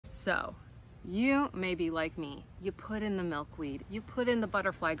So you may be like me. You put in the milkweed, you put in the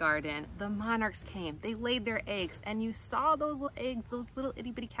butterfly garden, the monarchs came, they laid their eggs, and you saw those little eggs, those little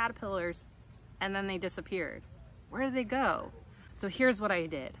itty bitty caterpillars, and then they disappeared. Where did they go? So here's what I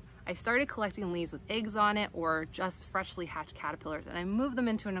did. I started collecting leaves with eggs on it or just freshly hatched caterpillars, and I moved them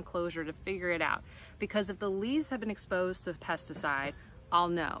into an enclosure to figure it out. Because if the leaves have been exposed to pesticide, I'll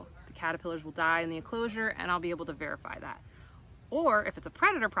know. The caterpillars will die in the enclosure and I'll be able to verify that. Or if it's a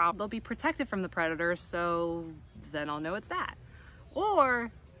predator problem, they'll be protected from the predators, so then I'll know it's that. Or,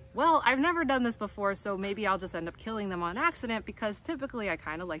 well, I've never done this before, so maybe I'll just end up killing them on accident because typically I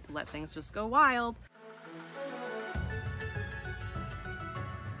kind of like to let things just go wild.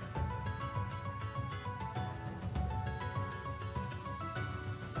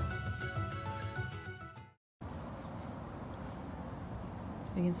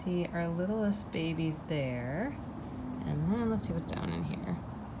 So we can see our littlest babies there. And then let's see what's down in here.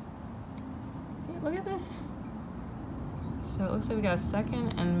 Okay, look at this. So it looks like we got a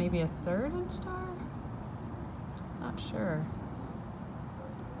second and maybe a third instar? Not sure.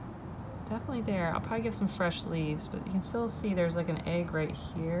 Definitely there. I'll probably give some fresh leaves, but you can still see there's like an egg right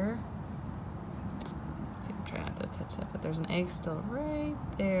here. See, I'm trying not to touch that, but there's an egg still right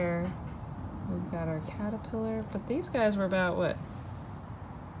there. We've got our caterpillar, but these guys were about what?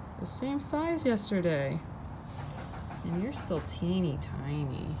 The same size yesterday. And you're still teeny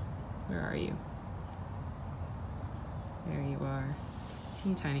tiny. Where are you? There you are.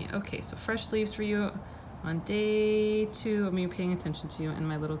 Teeny tiny. Okay, so fresh leaves for you on day 2 of me paying attention to you in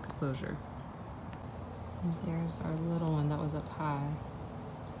my little enclosure. And there's our little one that was up high.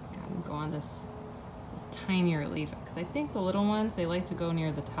 Got him go on this tinier leaf, because I think the little ones, they like to go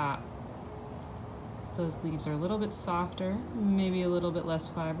near the top. Those leaves are a little bit softer, maybe a little bit less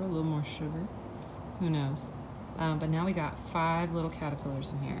fiber, a little more sugar. Who knows? But now we got 5 little caterpillars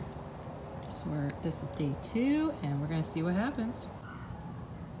in here. So this is day 2, and we're gonna see what happens.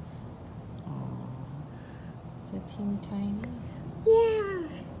 Oh, is it teeny tiny? Yeah.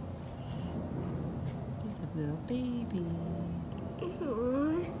 He's a little baby.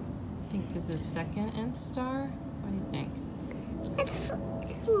 I think this is second instar. What do you think? It's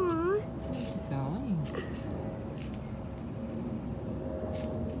Where's it going?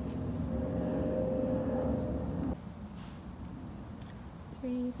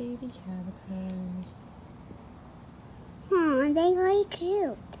 Three baby caterpillars. oh, they're very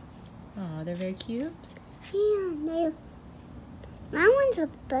cute. Oh, they're very cute. Yeah, that one's a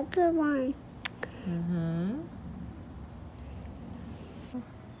bigger one.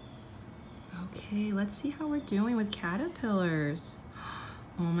 Okay, let's see how we're doing with caterpillars.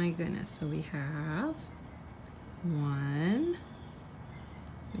 Oh my goodness, so we have 1,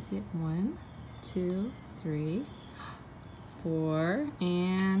 let me see it, 1, 2, 3, 4,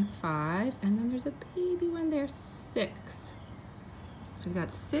 and 5, and then there's a baby one there, 6. So we've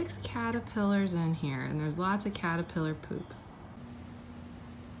got 6 caterpillars in here, and there's lots of caterpillar poop.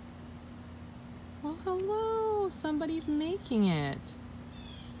 Well, hello, somebody's making it.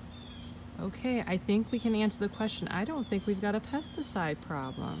 Okay, I think we can answer the question. I don't think we've got a pesticide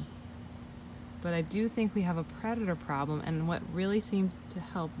problem, but I do think we have a predator problem, and what really seemed to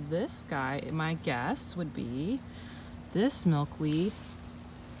help this guy, my guess would be this milkweed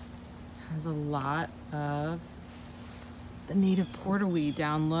has a lot of the native porterweed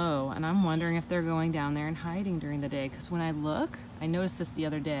down low, and I'm wondering if they're going down there and hiding during the day, because when I look, I noticed this the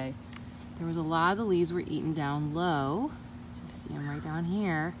other day, there was a lot of the leaves were eaten down low. You see them right down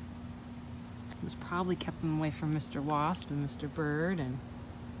here. It was probably kept them away from Mr. Wasp and Mr. Bird and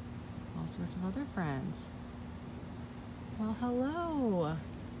all sorts of other friends. Well, hello.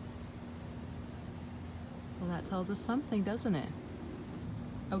 Well, that tells us something, doesn't it?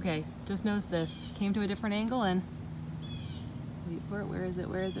 Okay, just notice this. Came to a different angle and where is it?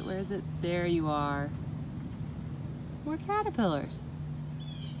 Where is it? Where is it? There you are. More caterpillars.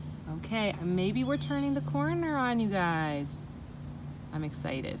 Okay, maybe we're turning the corner on you guys. I'm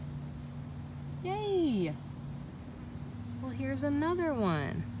excited. Yay! Well, here's another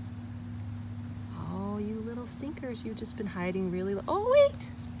one. Oh, you little stinkers, you've just been hiding really low. Oh, wait!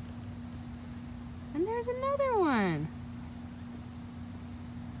 And there's another one.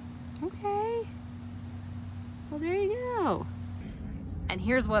 Okay. Well, there you go. And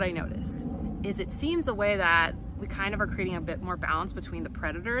here's what I noticed, is it seems the way that we kind of are creating a bit more balance between the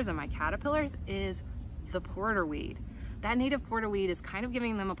predators and my caterpillars is the porterweed. That native porterweed is kind of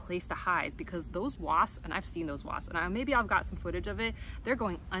giving them a place to hide, because those wasps, and I've seen those wasps, and maybe I've got some footage of it, they're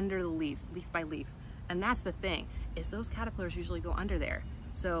going under the leaves, leaf by leaf. And that's the thing, is those caterpillars usually go under there.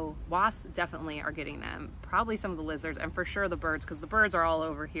 So wasps definitely are getting them, probably some of the lizards, and for sure the birds, because the birds are all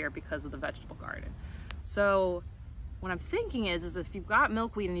over here because of the vegetable garden. So what I'm thinking is if you've got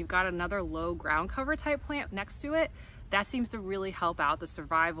milkweed and you've got another low ground cover type plant next to it, that seems to really help out the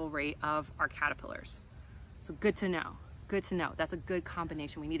survival rate of our caterpillars. So good to know, good to know. That's a good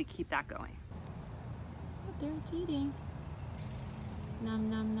combination. We need to keep that going. Oh, there it's eating. Nom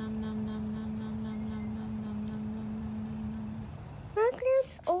nom nom nom nom nom nom nom nom nom nom nom nom nom. Look,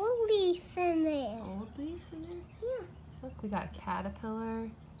 there's old leaves in there. Old leaves in there? Yeah. Look, we got a caterpillar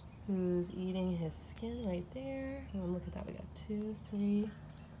who's eating his skin right there. Oh, look at that, we got 2, 3.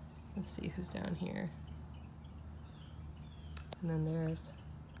 Let's see who's down here. And then there's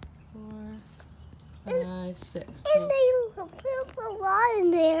 4, 5, 6. And they poop a lot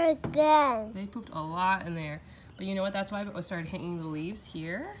in there again. They pooped a lot in there. But you know what? That's why I started hanging the leaves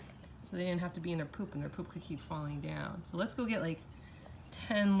here. So they didn't have to be in their poop, and their poop could keep falling down. So let's go get like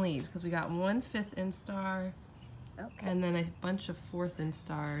 10 leaves, because we got 1/5 instar. Okay. And then a bunch of 4th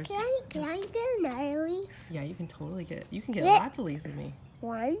instars. Can I get another leaf? Yeah, you can totally get, you can get lots of leaves with me.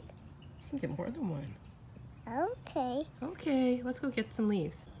 One? You can get more than one. Okay. Okay, let's go get some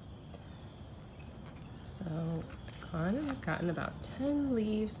leaves. So I've gotten about 10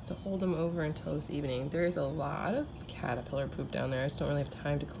 leaves to hold them over until this evening. There's a lot of caterpillar poop down there. I just don't really have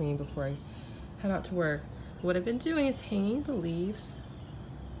time to clean before I head out to work. What I've been doing is hanging the leaves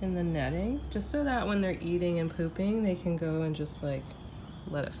in the netting, just so that when they're eating and pooping, they can go and just like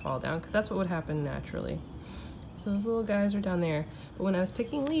let it fall down, because that's what would happen naturally. So those little guys are down there. But when I was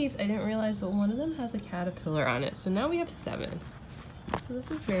picking leaves, I didn't realize, but one of them has a caterpillar on it. So now we have 7. So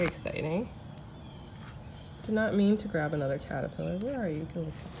this is very exciting. Did not mean to grab another caterpillar. Where are you? Go.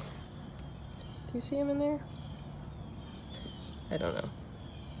 Do you see him in there? I don't know.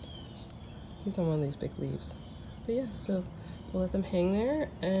 He's on one of these big leaves. But yeah, so we'll let them hang there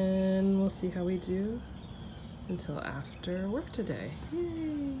and we'll see how we do until after work today.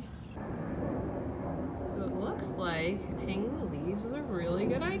 Yay! So it looks like hanging the leaves was a really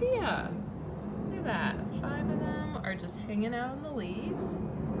good idea. Look at that. 5 of them are just hanging out in the leaves.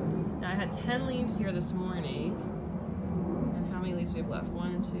 Now I had 10 leaves here this morning. And how many leaves do we have left?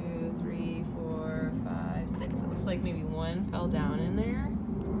 1, 2, 3, 4, 5, 6. It looks like maybe 1 fell down in there.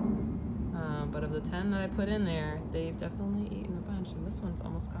 But of the 10 that I put in there, they've definitely eaten a bunch, and this one's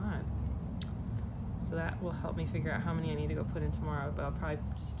almost gone. So that will help me figure out how many I need to go put in tomorrow, but I'll probably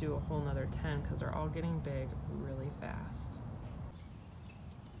just do a whole nother 10 because they're all getting big really fast.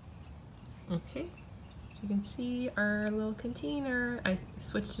 Okay, so you can see our little container. I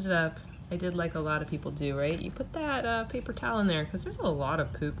switched it up. I did like a lot of people do, right? You put that paper towel in there because there's a lot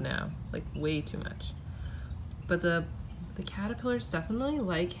of poop now, like way too much. But the caterpillars definitely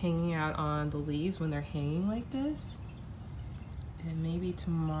like hanging out on the leaves when they're hanging like this. And maybe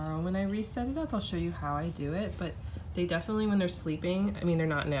tomorrow when I reset it up, I'll show you how I do it. But they definitely, when they're sleeping, I mean, they're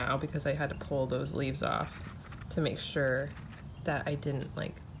not now because I had to pull those leaves off to make sure that I didn't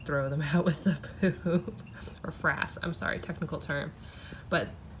like throw them out with the poop or frass. I'm sorry, technical term. But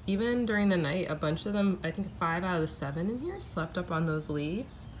even during the night, a bunch of them, I think 5 out of the 7 in here slept up on those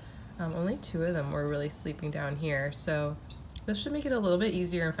leaves. Only 2 of them were really sleeping down here. So this should make it a little bit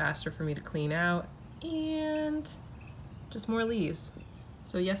easier and faster for me to clean out, and just more leaves.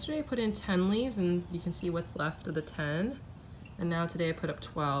 So yesterday I put in 10 leaves and you can see what's left of the 10. And now today I put up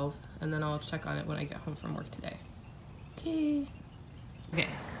 12, and then I'll check on it when I get home from work today. Okay. Okay,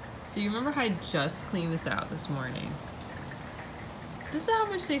 so you remember how I just cleaned this out this morning? This is how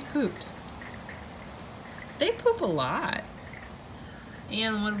much they've pooped. They poop a lot.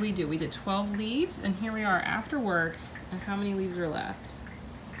 And what did we do? We did 12 leaves, and here we are after work, and how many leaves are left?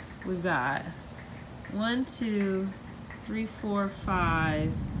 We've got 1, 2, 3, 4,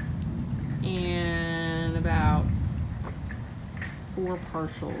 5, and about 4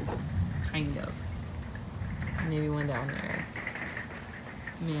 partials, kind of. Maybe 1 down there.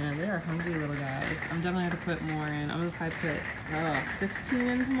 Man, they are hungry little guys. I'm definitely gonna have to put more in. I'm gonna probably put 16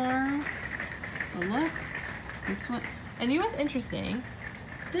 in tomorrow. But look, this one, and you know what's interesting?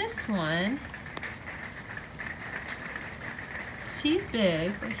 This one, she's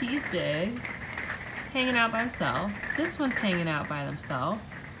big, or he's big, hanging out by himself. This one's hanging out by themselves.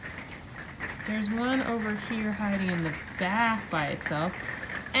 There's one over here hiding in the back by itself.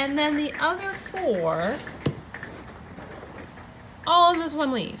 And then the other 4, all in this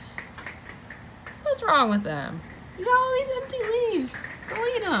one leaf. What's wrong with them? You got all these empty leaves. Go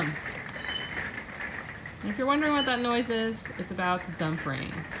eat them. And if you're wondering what that noise is, it's about to dump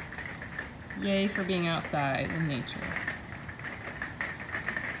rain. Yay for being outside in nature.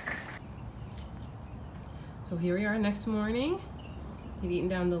 So here we are next morning. They've eaten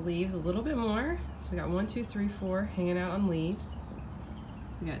down the leaves a little bit more. So we got 1, 2, 3, 4 hanging out on leaves.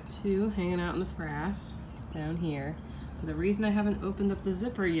 We got 2 hanging out in the frass down here. But the reason I haven't opened up the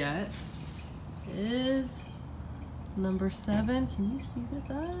zipper yet is number 7. Can you see this?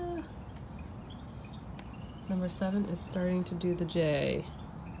 Ah. Number 7 is starting to do the J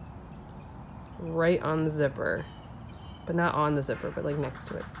right on the zipper, but not on the zipper, but like next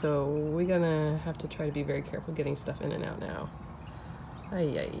to it. So we're gonna have to try to be very careful getting stuff in and out now.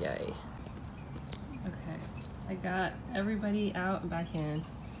 Ay, ay, ay. Okay, I got everybody out and back in.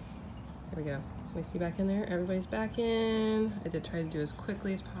 There we go. Can we see back in there? Everybody's back in. I did try to do as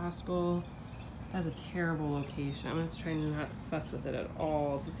quickly as possible. That's a terrible location. I'm gonna have to try not to fuss with it at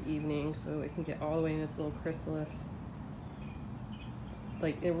all this evening so it can get all the way in its little chrysalis. It's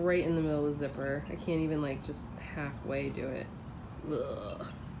like right in the middle of the zipper. I can't even like just halfway do it. Ugh.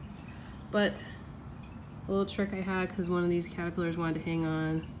 But a little trick I had, because one of these caterpillars wanted to hang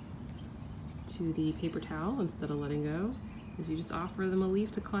on to the paper towel instead of letting go, is you just offer them a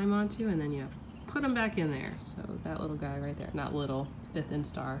leaf to climb onto and then you put them back in there. So that little guy right there, not little, 5th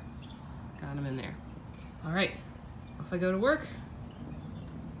instar, got him in there. All right, off I go to work.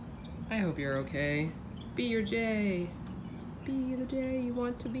 I hope you're okay. Be your J. Be the J you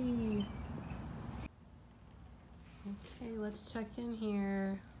want to be. Okay, let's check in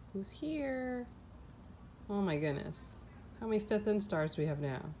here. Who's here? Oh my goodness. How many 5th instars do we have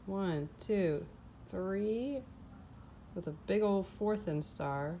now? 1, 2, 3, with a big old 4th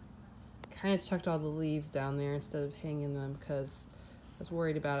instar. Kind of chucked all the leaves down there instead of hanging them because I was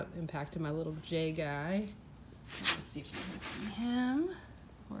worried about it impacting my little J guy. Let's see if you can see him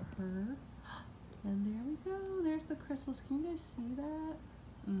or her. And there we go. There's the chrysalis. Can you guys see that?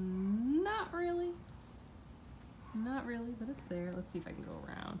 Not really. Not really, but it's there. Let's see if I can go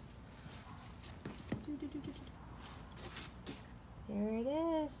around. There it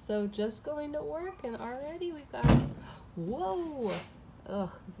is. So just going to work and already we've got, whoa. Ugh,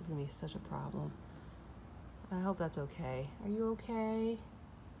 this is gonna be such a problem. I hope that's okay. Are you okay?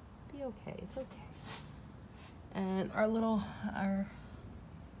 Be okay, it's okay. And our little, our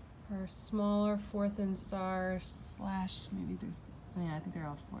smaller 4th instar slash maybe I think they're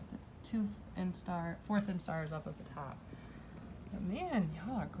all 4th instars up at the top. But man,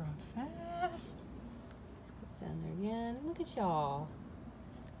 y'all are growing fast. Down there again. Look at y'all.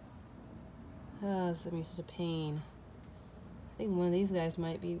 Oh, this is gonna be such a pain. I think one of these guys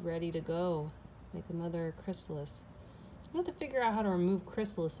might be ready to go. Make another chrysalis. I have to figure out how to remove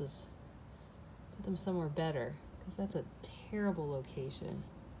chrysalises. Put them somewhere better, because that's a terrible location.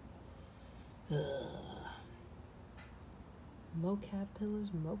 Ugh. Mo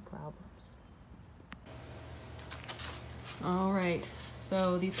caterpillars, mo problems. All right.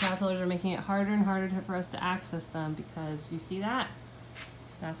 So these caterpillars are making it harder and harder for us to access them because you see that?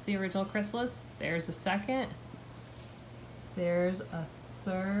 That's the original chrysalis. There's a second. There's a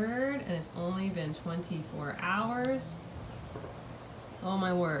third, and it's only been 24 hours. Oh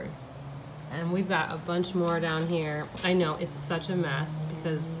my word. And we've got a bunch more down here. I know, it's such a mess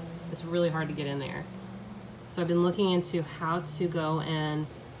because it's really hard to get in there. So I've been looking into how to go and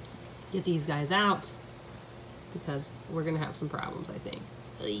get these guys out, because we're gonna have some problems, I think.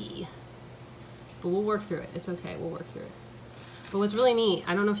 Ugh. But we'll work through it. It's okay, we'll work through it. But what's really neat,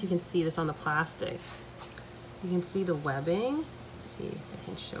 I don't know if you can see this on the plastic. You can see the webbing. Let's see if I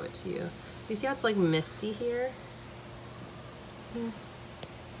can show it to you. You see how it's like misty here?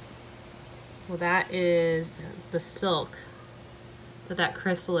 Well, that is the silk that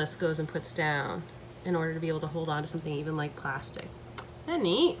chrysalis goes and puts down in order to be able to hold on to something even like plastic. Isn't that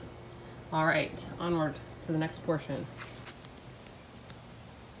neat? All right, onward to the next portion.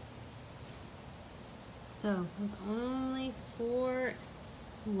 So, with only 4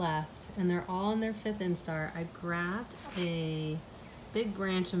 left, and they're all in their 5th instar, I grabbed a big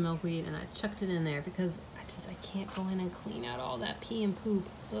branch of milkweed and I chucked it in there because I can't go in and clean out all that pee and poop.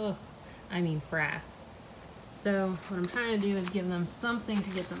 Ugh, I mean frass. So what I'm trying to do is give them something to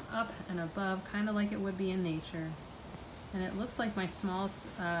get them up and above, kind of like it would be in nature. And it looks like my smallest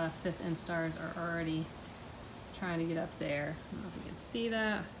 5th instars are already trying to get up there. I don't know if you can see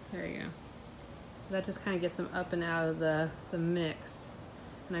that. There you go. That just kind of gets them up and out of the mix.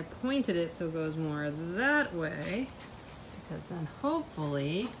 And I pointed it so it goes more that way, because then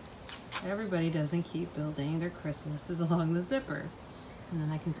hopefully everybody doesn't keep building their chrysalises along the zipper. And then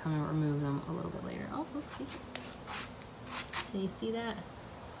I can come and remove them a little bit later. Oh, oopsie. Can you see that?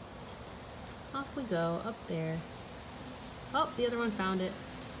 Off we go, up there. Oh, the other one found it.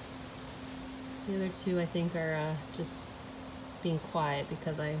 The other 2, I think, are just being quiet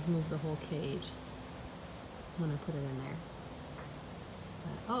because I moved the whole cage when I put it in there.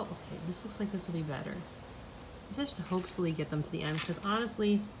 Oh, okay, this looks like this will be better. Let's just hopefully get them to the end, because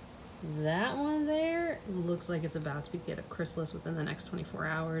honestly, that one there looks like it's about to get a chrysalis within the next 24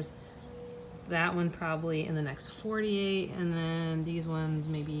 hours. That one probably in the next 48, and then these ones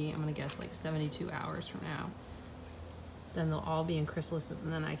maybe, I'm gonna guess like 72 hours from now. Then they'll all be in chrysalises,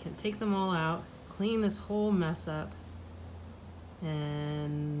 and then I can take them all out, clean this whole mess up,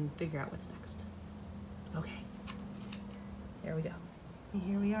 and figure out what's next. Okay, there we go. And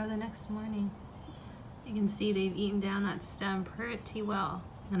here we are the next morning. You can see they've eaten down that stem pretty well.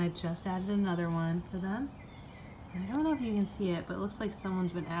 And I just added another one for them. And I don't know if you can see it, but it looks like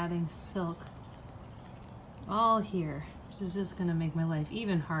someone's been adding silk all here, which is just gonna make my life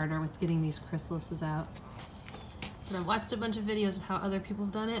even harder with getting these chrysalises out. But I've watched a bunch of videos of how other people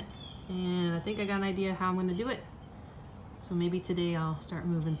have done it, and I think I got an idea how I'm gonna do it. So maybe today I'll start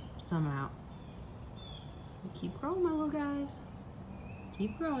moving some out. Keep growing, my little guys.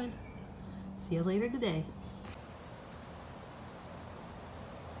 Keep growing. See you later today.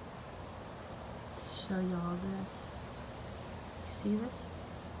 Show y'all this. See this?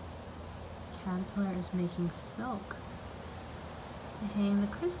 Caterpillar is making silk to hang the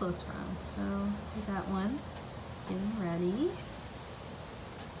chrysalis from. So we got one getting ready.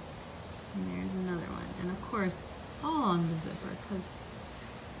 And there's another one. And of course, all on the zipper, because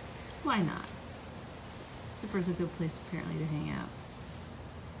why not? Zipper's a good place apparently to hang out.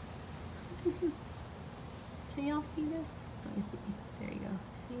 Can y'all see this? Let me see. There you go.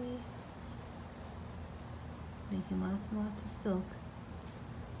 See? Making lots and lots of silk.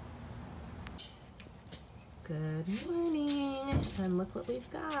 Good morning. And look what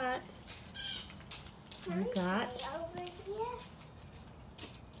we've got. We've got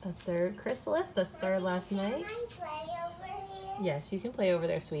a third chrysalis that started last night. Can I play over here? Yes, you can play over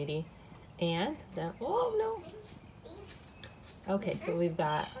there, sweetie. And then, oh no. Okay, so we've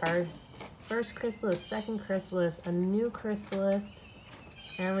got our first chrysalis, second chrysalis, a new chrysalis,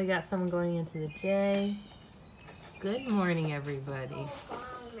 and we got someone going into the J. Good morning, everybody.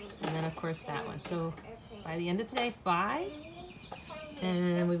 And then, of course, that one. So by the end of today, 5.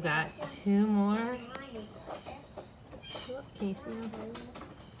 And then we've got 2 more. Look, can you see them?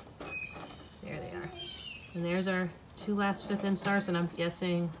 There they are. And there's our 2 last 5th instars, and I'm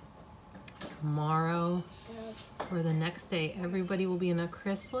guessing tomorrow or the next day, everybody will be in a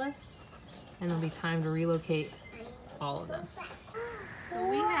chrysalis, and it'll be time to relocate all of them. So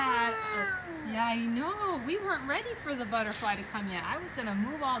we had, yeah, I know, we weren't ready for the butterfly to come yet. I was gonna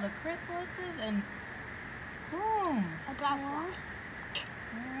move all the chrysalises and boom, A butterfly.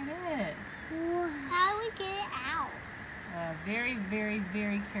 there it is. How do we get it out? Very, very,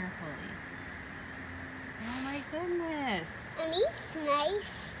 very carefully. Oh my goodness. And it's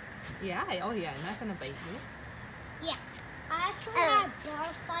nice. Yeah, oh yeah, not gonna bite you. Yeah. I actually had a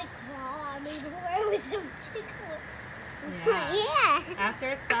butterfly crawl on me before with some tickles. Yeah. After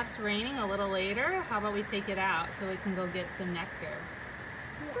it stops raining a little later, how about we take it out so we can go get some nectar?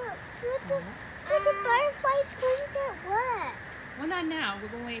 But the butterfly's going to get wet. Well, not now. We're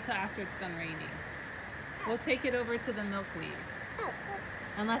going to wait till after it's done raining. We'll take it over to the milkweed. Oh,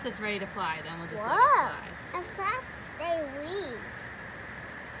 Unless it's ready to fly, then we'll just let whoa. it fly. And flap their wings.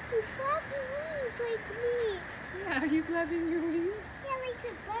 He's flapping wings like me. Yeah, are you flapping your wings? Yeah, like a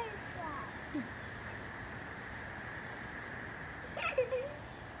butterfly.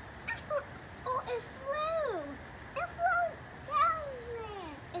 Oh, it flew. It flew down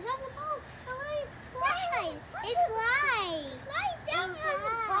there. Is that the ball? Oh, it flies. It flies. It flies down on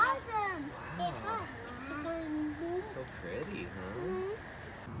the bottom. Wow. So pretty, huh?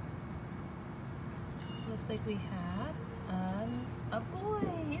 So it looks like we have a boy.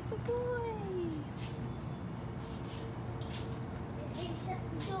 It's a boy.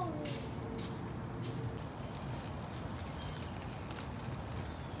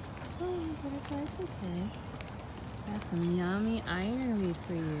 Oh, butterfly, it's okay. Got some yummy ironweed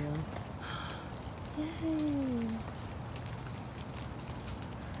for you. Yay!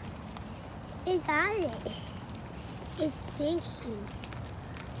 It got it. It's thinking.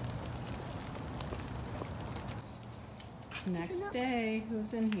 Next day,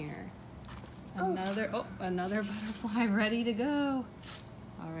 who's in here? Another butterfly ready to go.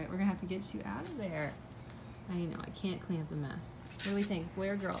 All right, we're gonna have to get you out of there. I know, I can't clean up the mess. What do we think, boy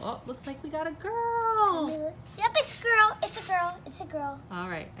or girl? Oh, looks like we got a girl. Yep, it's a girl. It's a girl. It's a girl. All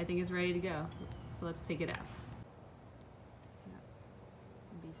right, I think it's ready to go. So let's take it out. Yep.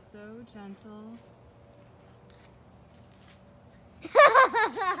 Be so gentle.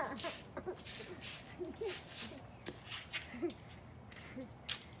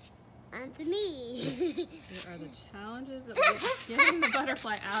 And me. Here are the challenges of getting the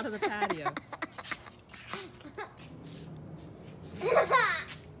butterfly out of the patio.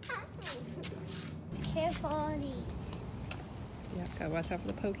 Careful on these. Yeah, gotta watch out for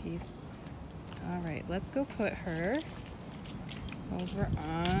the pokies. All right, let's go put her over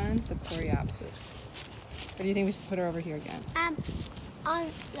on the coreopsis. Or do you think we should put her over here again? On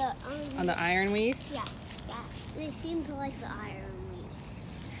the ironweed? Yeah. They seem to like the ironweed.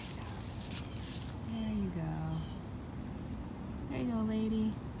 There you go. There you go,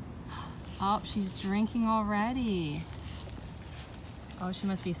 lady. Oh, she's drinking already. Oh, she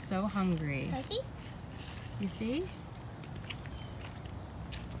must be so hungry. Does she? You see?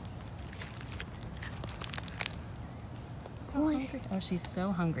 Oh, she's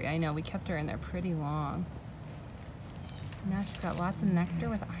so hungry. I know, we kept her in there pretty long. Now she's got lots of nectar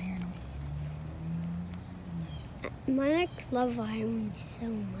with ironweed. Monarchs love ironweed so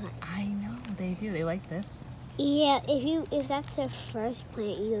much. I know, they do. They like this. Yeah, if that's their first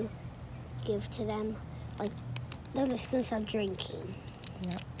plant you give to them, like, they're just gonna start drinking.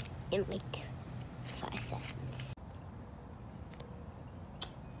 Yep. In like 5 seconds.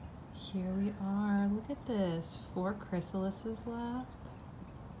 Here we are. Look at this. 4 chrysalises left.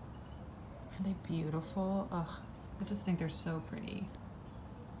 Are they beautiful? Ugh, I just think they're so pretty.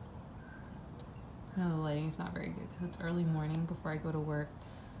 Oh, the lighting's not very good because it's early morning before I go to work.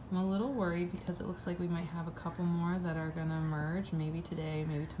 I'm a little worried because it looks like we might have a couple more that are gonna emerge, maybe today,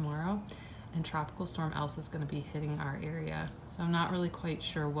 maybe tomorrow. And Tropical Storm Elsa's gonna be hitting our area. So I'm not really quite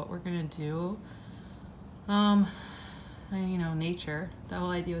sure what we're gonna do. You know, nature. The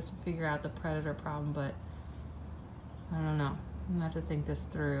whole idea was to figure out the predator problem, but I don't know. I'm gonna have to think this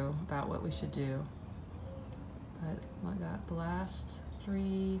through about what we should do. But I got the last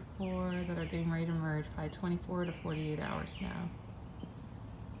 3, 4 that are getting ready to emerge by 24 to 48 hours now.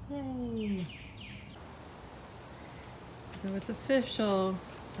 Yay! So it's official.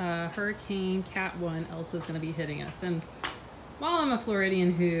 Hurricane Cat 1 Elsa's gonna be hitting us. And while I'm a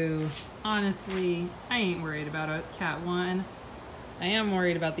Floridian who, honestly, I ain't worried about a Cat 1. I am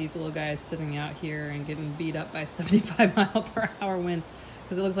worried about these little guys sitting out here and getting beat up by 75-mile-per-hour winds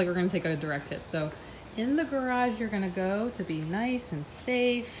because it looks like we're gonna take a direct hit. So in the garage you're gonna go to be nice and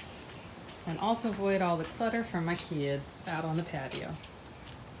safe and also avoid all the clutter from my kids out on the patio.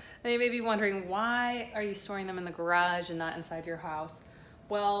 Now you may be wondering, why are you storing them in the garage and not inside your house?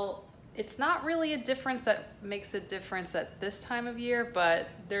 Well, it's not really a difference that makes a difference at this time of year, but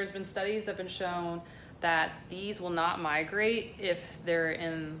there's been studies that have been shown that these will not migrate if they're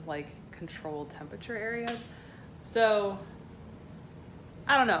in like controlled temperature areas. So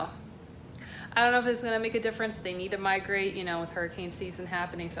I don't know. I don't know if it's gonna make a difference. They need to migrate, you know, with hurricane season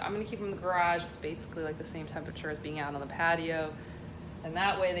happening. So I'm gonna keep them in the garage. It's basically like the same temperature as being out on the patio. And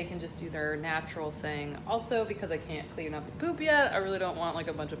that way they can just do their natural thing. Also, because I can't clean up the poop yet, I really don't want like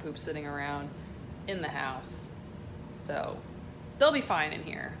a bunch of poop sitting around in the house. So they'll be fine in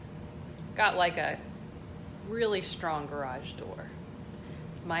here. Got like a really strong garage door.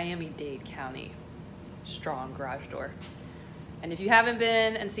 It's Miami-Dade County, strong garage door. And if you haven't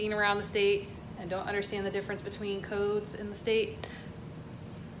been and seen around the state and don't understand the difference between codes in the state,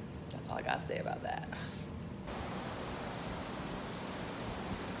 that's all I gotta say about that.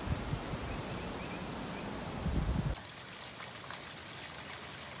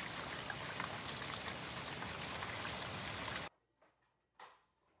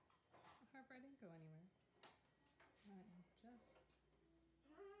 I didn't go anywhere. I am just...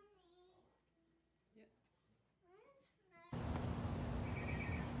 Yep.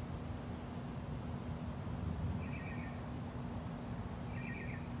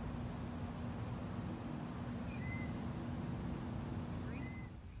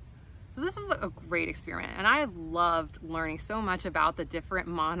 So this was a great experiment, and I loved learning so much about the different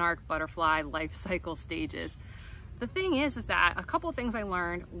monarch butterfly life cycle stages. The thing is that a couple of things I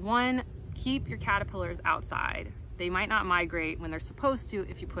learned. One, keep your caterpillars outside. They might not migrate when they're supposed to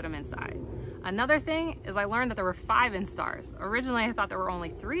if you put them inside. Another thing is I learned that there were 5 instars. Originally I thought there were only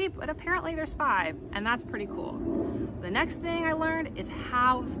 3, but apparently there's 5, and that's pretty cool. The next thing I learned is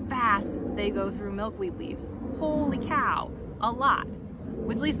how fast they go through milkweed leaves. Holy cow, a lot.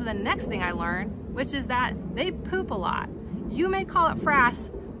 Which leads to the next thing I learned, which is that they poop a lot. You may call it frass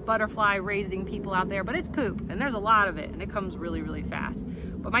butterfly raising people out there, but it's poop, and there's a lot of it, and it comes really, really fast.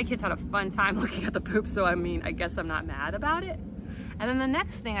 But my kids had a fun time looking at the poop, so I mean, I guess I'm not mad about it. And then the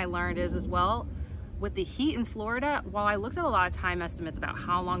next thing I learned is as well, with the heat in Florida, while I looked at a lot of time estimates about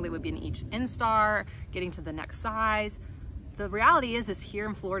how long they would be in each instar, getting to the next size, the reality is here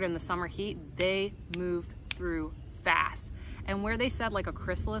in Florida in the summer heat, they moved through fast. And where they said like a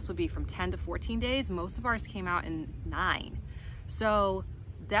chrysalis would be from 10 to 14 days, most of ours came out in 9. So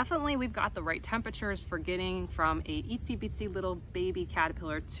definitely we've got the right temperatures for getting from a itsy bitsy little baby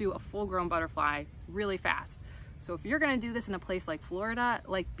caterpillar to a full grown butterfly really fast. So if you're gonna do this in a place like Florida,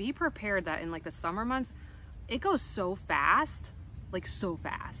 like be prepared that in like the summer months, it goes so fast, like so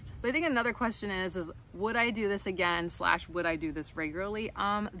fast. So I think another question is would I do this again / would I do this regularly?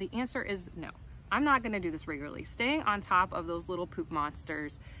 The answer is no. I'm not gonna do this regularly. Staying on top of those little poop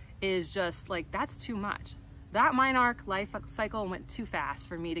monsters is just like, that's too much. That Monarch life cycle went too fast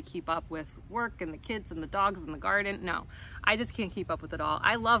for me to keep up with work and the kids and the dogs and the garden. No, I just can't keep up with it all.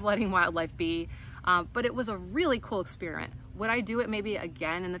 I love letting wildlife be, but it was a really cool experiment. Would I do it maybe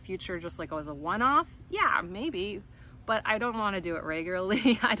again in the future, just like as a one-off? Yeah, maybe, but I don't want to do it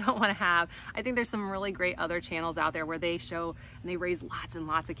regularly. I think there's some really great other channels out there where they show and they raise lots and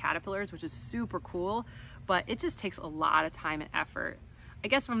lots of caterpillars, which is super cool, but it just takes a lot of time and effort. I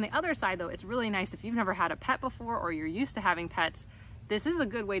guess from the other side though, it's really nice if you've never had a pet before or you're used to having pets, this is a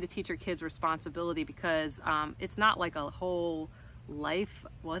good way to teach your kids responsibility because it's not like a whole life.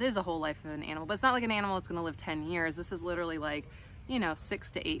 Well, it is a whole life of an animal, but it's not like an animal that's gonna live 10 years. This is literally like, you know,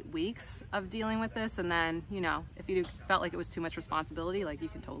 6 to 8 weeks of dealing with this. And then, you know, if you felt like it was too much responsibility, like you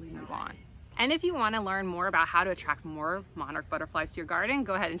can totally move on. And if you wanna learn more about how to attract more monarch butterflies to your garden,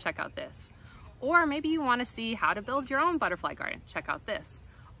 go ahead and check out this. Or maybe you want to see how to build your own butterfly garden, check out this.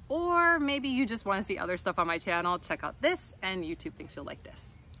 Or maybe you just want to see other stuff on my channel, check out this, and YouTube thinks you'll like this.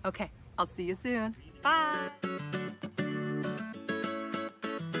 Okay, I'll see you soon. Bye.